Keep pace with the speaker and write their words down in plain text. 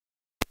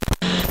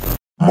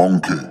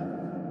monkey.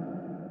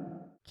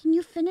 Can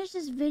you finish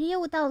this video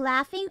without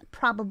laughing?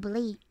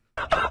 Probably.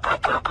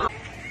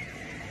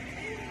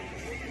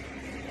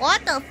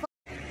 What the fuck?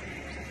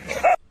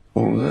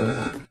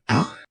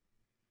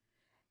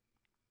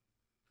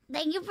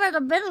 Thank you for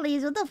the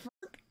Bentley's. What the fuck?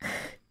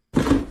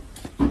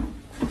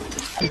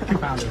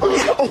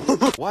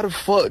 Why the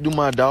fuck do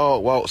my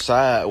dog walk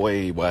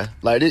sideways, boy?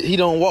 Like, he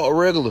don't walk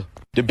regular.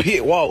 The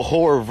pit walk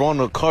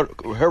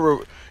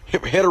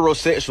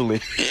heterosexually.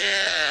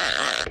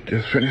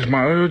 Just finished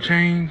my oil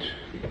change.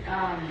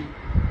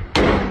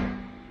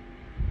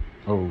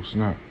 Oh,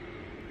 snap.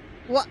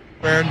 What?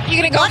 You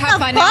gonna go have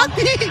fun now?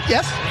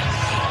 Yes.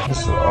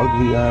 That's an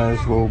ugly ass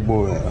little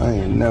boy. I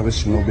ain't never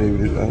seen no baby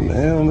this ugly.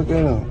 Hell, look at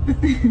him.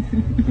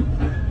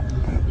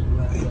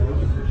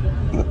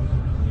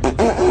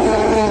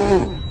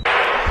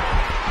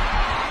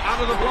 Out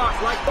of the block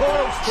like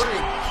coral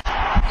spring.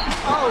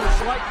 Oh,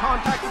 slight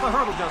contact with the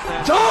hurdle just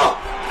then. Stop!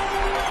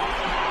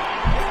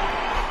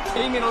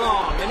 Steaming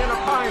along and in a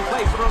fine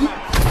place for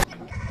romance.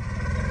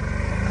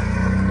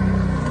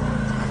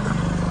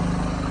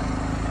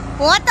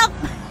 What the?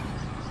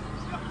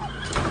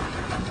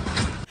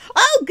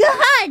 Oh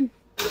God!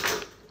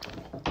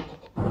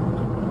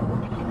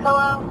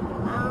 Hello?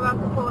 I'm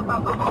about to pull up.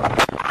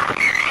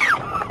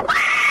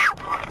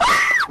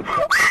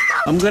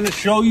 I'm gonna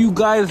show you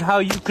guys how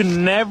you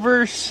can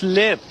never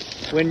slip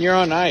when you're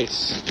on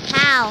ice.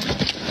 How?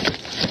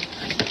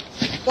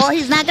 Well,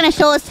 he's not gonna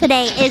show us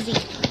today, is he?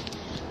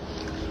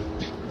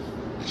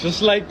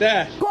 Just like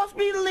that. Cost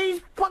me at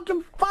least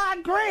fucking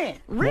 $5,000.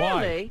 Really?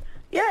 Why?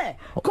 Yeah.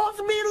 Cost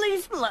me at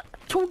least Why?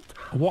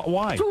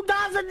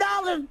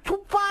 $2,000.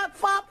 Five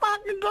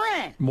fucking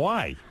grand.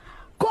 Why?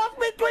 Cost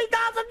me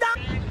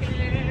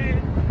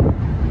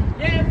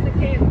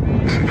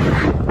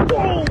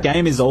 $3,000.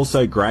 Game is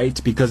also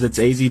great because it's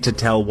easy to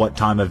tell what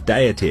time of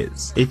day it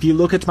is. If you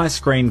look at my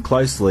screen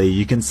closely,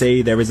 you can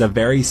see there is a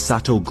very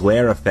subtle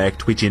glare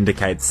effect which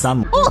indicates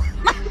sun. Oh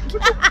my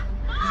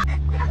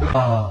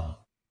God!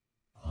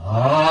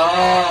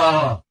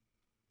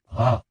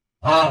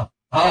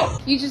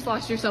 You just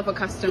lost yourself a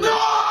customer.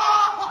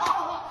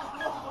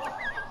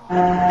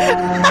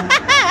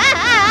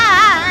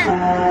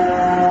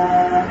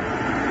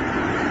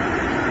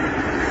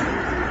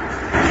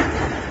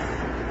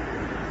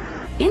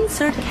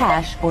 Insert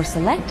cash or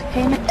select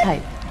payment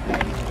type.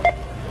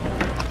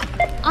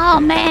 Oh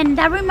man,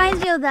 that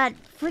reminds me of that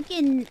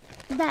freaking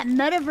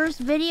metaverse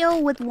video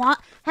with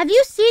Have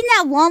you seen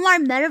that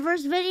Walmart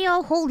metaverse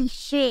video? Holy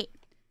shit.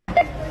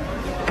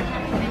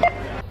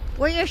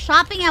 Where you're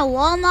shopping at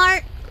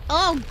Walmart?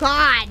 Oh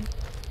God.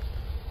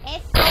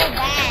 It's so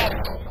bad.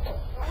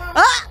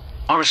 Ah!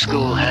 Our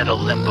school had a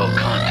limbo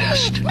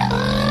contest.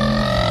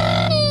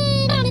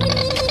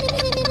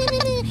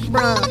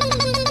 Bruh.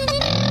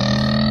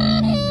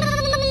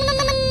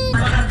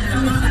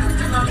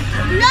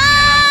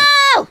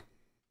 No!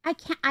 I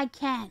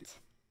can't.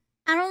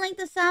 I don't like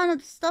the sound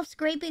of stuff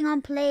scraping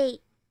on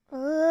plate.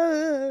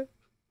 I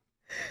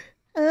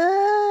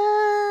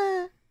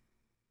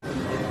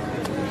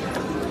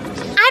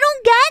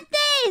don't get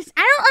this.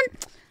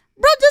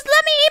 Bro, just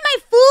let me eat my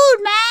food,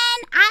 man.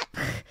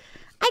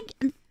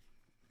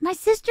 My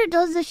sister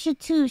does this shit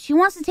too. She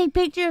wants to take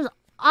pictures,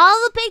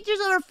 all the pictures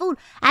of her food,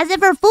 as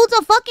if her food's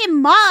a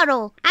fucking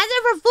model. As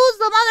if her food's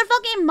the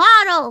motherfucking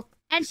model.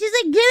 And she's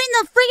like giving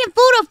the freaking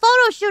food a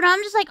photo shoot.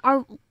 I'm just like,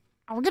 are we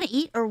gonna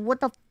eat or what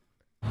the?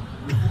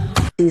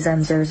 These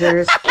answers.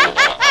 No.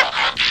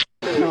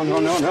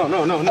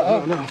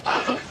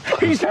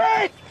 He's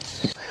hurt!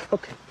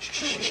 Okay.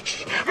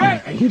 Shh.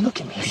 Hey, you look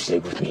at me. You stay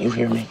with me. You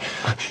hear me?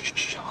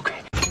 Shh.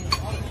 Okay.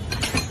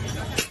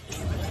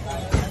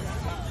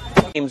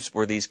 Names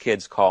were these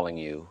kids calling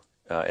you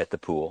at the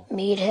pool?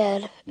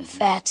 Meathead,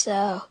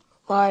 Fatso,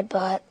 Lard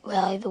Butt,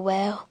 Wally the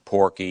Whale.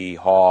 Porky,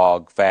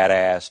 Hog, Fat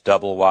Ass,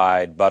 Double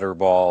Wide,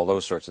 Butterball,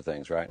 those sorts of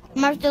things, right?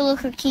 Martin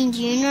Luther King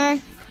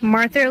Jr.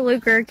 Martin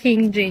Luther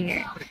King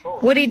Jr.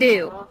 What'd he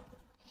do?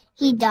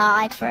 He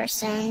died for our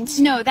sins.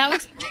 No, that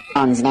was...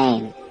 Bond's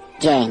name.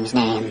 James'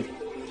 name.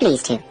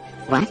 Please to.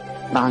 What?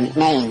 Bond's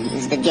name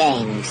is the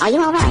James. Are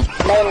you alright?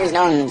 Bones,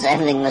 nuns,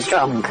 everything was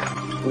strong.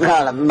 We're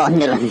all a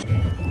bundle of...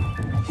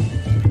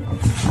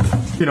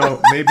 You know,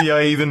 maybe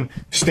I even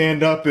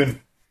stand up and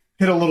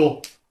hit a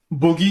little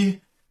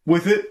boogie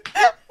with it.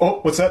 Oh,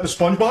 what's that? The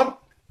SpongeBob?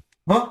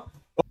 Huh?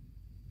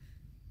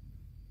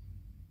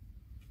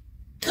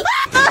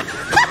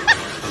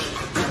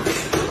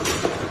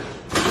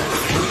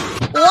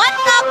 What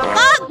the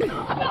fuck?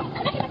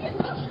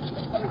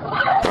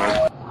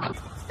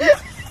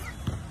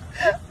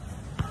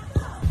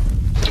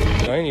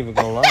 I ain't even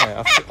gonna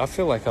lie. I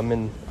feel like I'm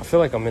in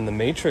the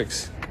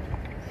Matrix.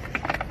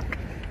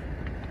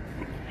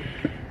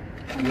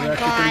 Oh my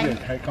God.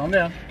 Hey, calm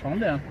down.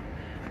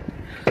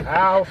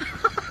 Ow.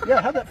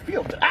 Yeah, how'd that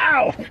feel?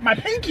 Ow! My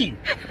pinky!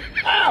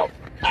 Ow!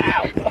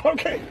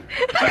 Okay.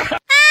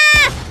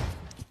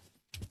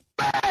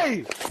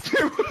 Hey!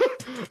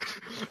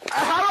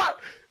 How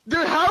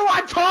do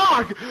I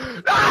talk?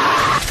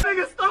 Ah!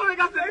 Nigga stomach,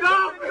 I said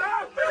no!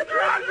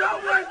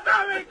 No, my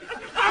stomach!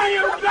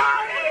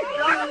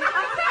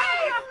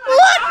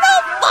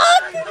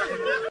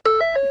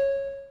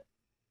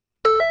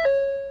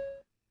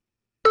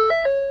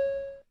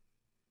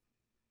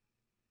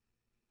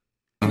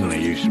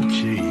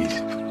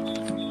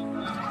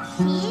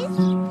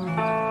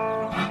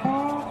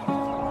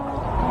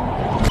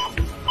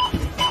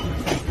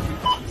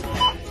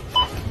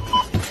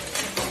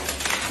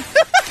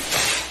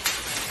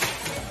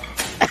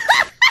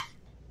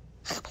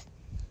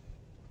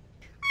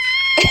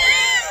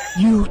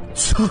 You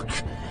took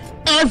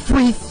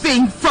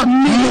everything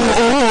from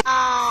me!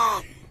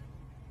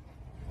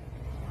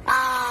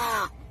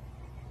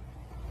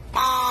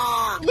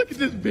 Look at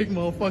this big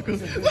motherfucker.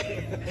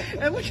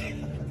 And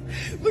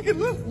look at this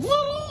little.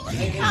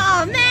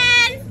 Oh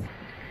man!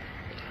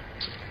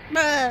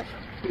 Bruh.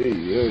 Hey,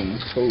 yeah, you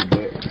told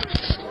that.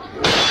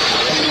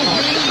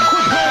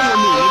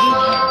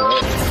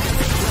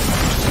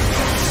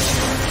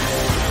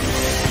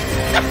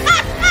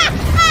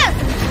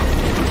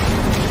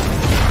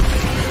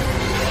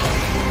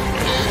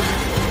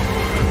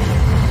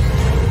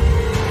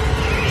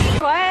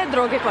 Koje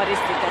droge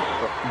koristite?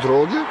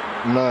 Droge?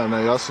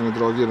 Ne, ja se ne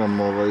drogiram,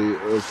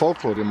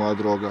 folklor je moja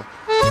droga.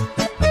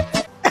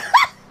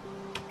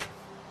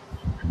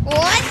 What?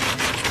 What?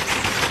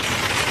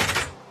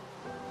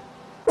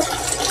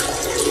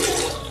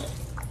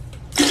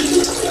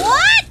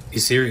 Hey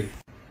Siri,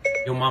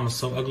 your mom is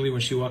so ugly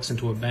when she walks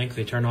into a bank,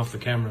 they turn off the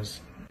cameras.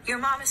 Your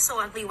mom is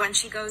so ugly when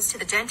she goes to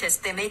the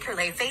dentist, they make her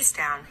lay face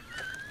down.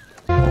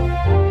 What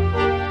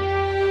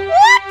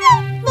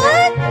the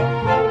fuck?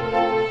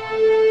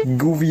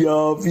 Goofy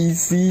off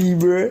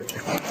Vstreamer.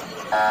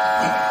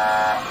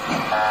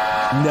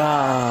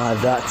 Nah,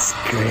 that's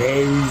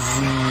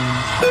crazy.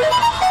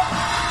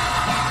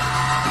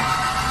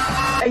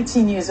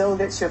 18 years old,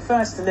 it's your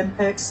first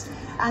Olympics,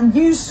 and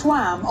you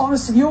swam.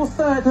 Honestly, your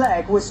third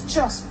leg was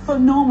just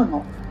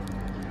phenomenal.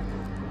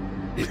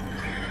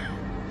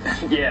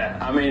 Yeah,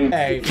 I mean...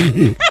 Hey.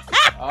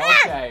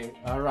 Okay,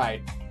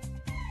 alright.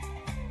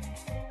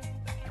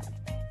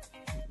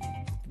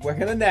 We're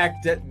gonna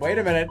next it. Wait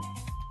a minute.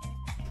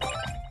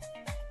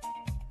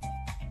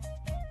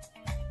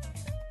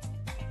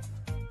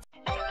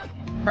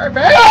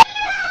 Perfect!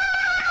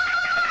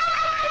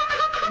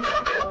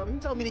 You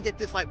told me to get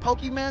this like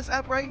Pokemon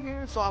app right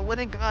here, so I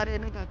went and got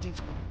it and I got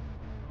these.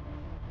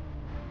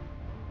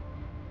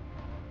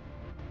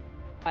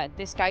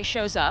 This guy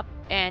shows up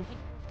and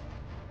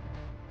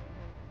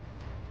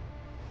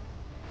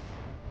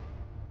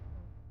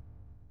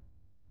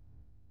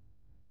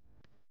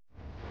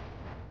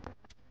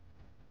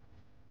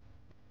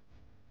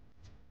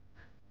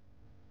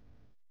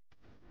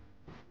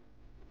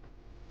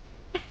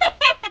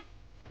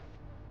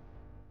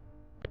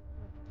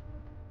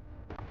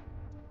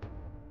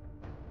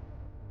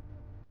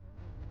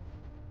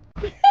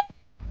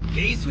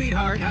Hey,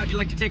 sweetheart, how'd you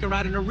like to take a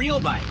ride on a real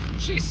bike?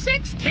 She's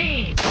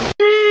 16! Bertram!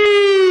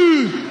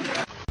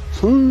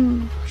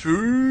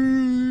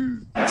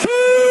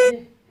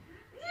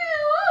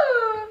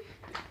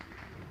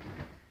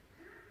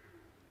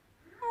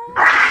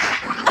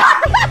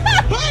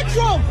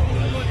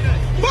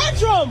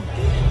 Bertram!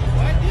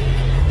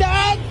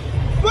 Dad!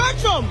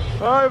 Bertram!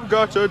 I've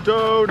got a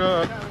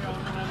donut.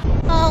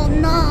 Oh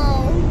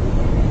no!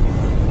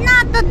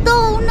 Not the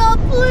donut,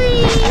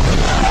 please!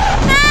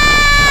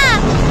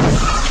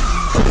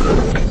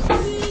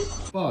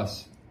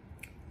 Boss,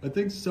 I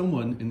think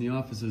someone in the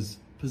office is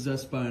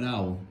possessed by an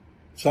owl.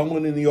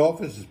 Someone in the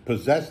office is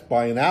possessed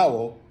by an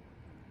owl?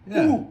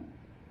 Yeah. Who?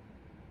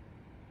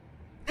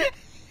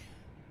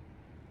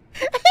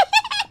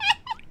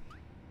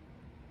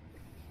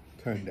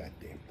 Turn that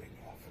damn thing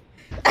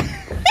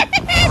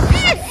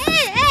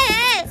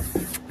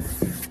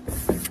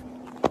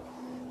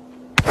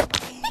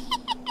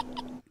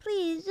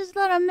Please, just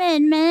let him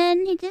in,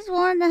 man. He just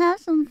wanted to have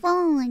some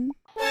fun.